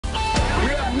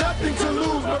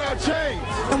without change.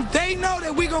 And they know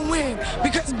that we're going to win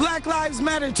because Black Lives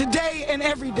Matter today and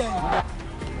every day.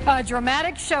 A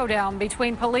dramatic showdown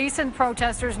between police and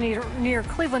protesters near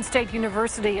Cleveland State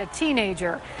University, a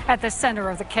teenager at the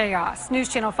center of the chaos. News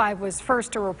Channel 5 was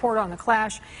first to report on the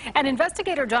clash, and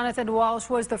investigator Jonathan Walsh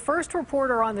was the first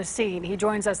reporter on the scene. He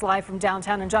joins us live from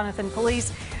downtown. And Jonathan,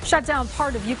 police shut down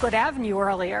part of Euclid Avenue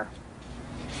earlier.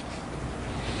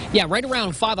 Yeah, right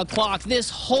around 5 o'clock, this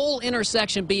whole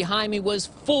intersection behind me was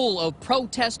full of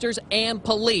protesters and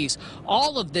police.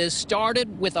 All of this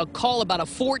started with a call about a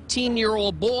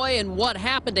 14-year-old boy and what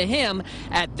happened to him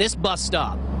at this bus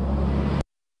stop.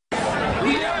 We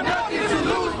have nothing to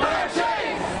lose but our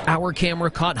chains. Our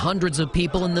camera caught hundreds of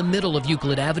people in the middle of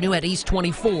Euclid Avenue at East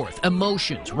 24th,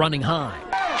 emotions running high.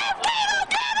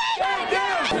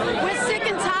 We're sick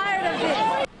and tired of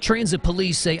it. Transit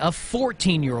police say a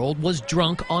 14-year-old was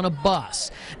drunk on a bus.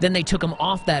 Then they took him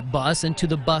off that bus and to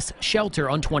the bus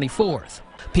shelter on 24th.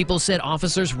 People said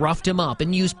officers roughed him up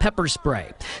and used pepper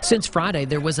spray. Since Friday,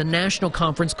 there was a national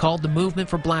conference called the Movement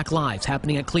for Black Lives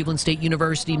happening at Cleveland State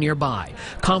University nearby.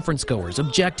 Conference goers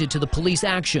objected to the police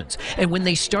actions, and when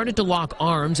they started to lock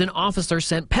arms, an officer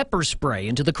sent pepper spray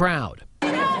into the crowd.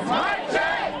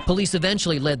 Police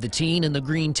eventually led the teen in the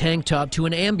green tank top to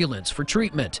an ambulance for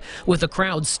treatment. With the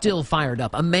crowd still fired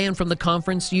up, a man from the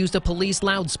conference used a police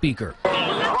loudspeaker.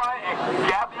 Try and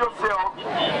gather yourself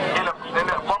in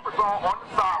a buffer zone on the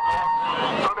sidewalk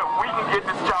so that we can get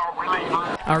this child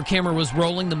released. Our camera was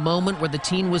rolling the moment where the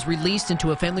teen was released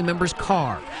into a family member's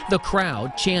car. The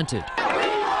crowd chanted.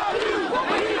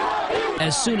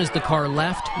 As soon as the car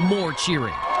left, more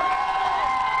cheering.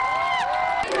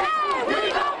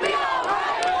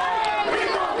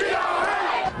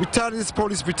 We're tired of this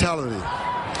police brutality.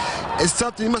 It's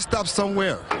something you must stop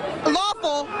somewhere.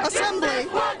 Lawful assembly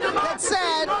that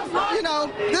said, you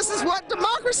know, this is what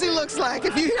democracy looks like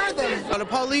if you hear them. The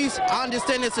police, I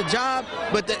understand it's a job,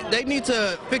 but they need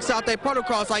to fix out their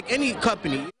protocols like any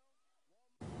company.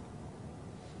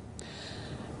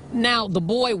 Now, the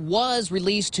boy was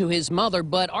released to his mother,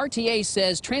 but RTA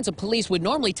says transit police would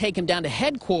normally take him down to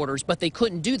headquarters, but they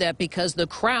couldn't do that because the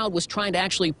crowd was trying to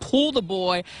actually pull the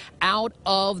boy out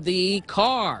of the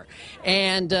car.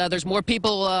 And there's more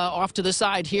people off to the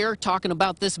side here talking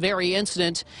about this very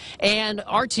incident. And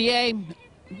RTA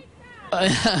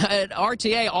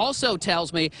also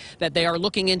tells me that they are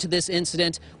looking into this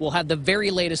incident. We'll have the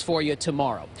very latest for you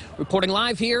tomorrow. Reporting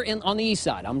live here on the east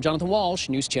side, I'm Jonathan Walsh,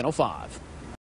 News Channel 5.